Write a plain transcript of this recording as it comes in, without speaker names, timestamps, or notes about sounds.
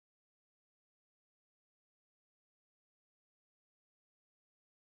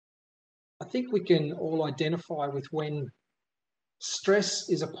think we can all identify with when stress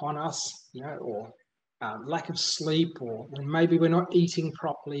is upon us, or lack of sleep, or when maybe we're not eating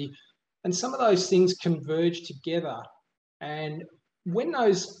properly. And some of those things converge together. And when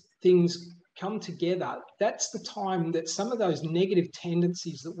those things come together, that's the time that some of those negative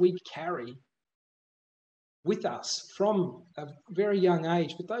tendencies that we carry with us from a very young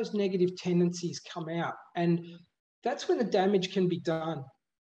age, but those negative tendencies come out. And that's when the damage can be done.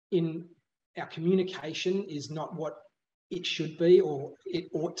 In our communication is not what it should be or it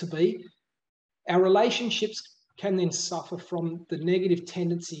ought to be. Our relationships can then suffer from the negative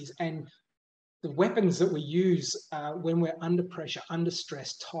tendencies and the weapons that we use when we're under pressure, under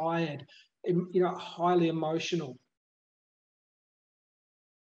stress, tired, highly emotional.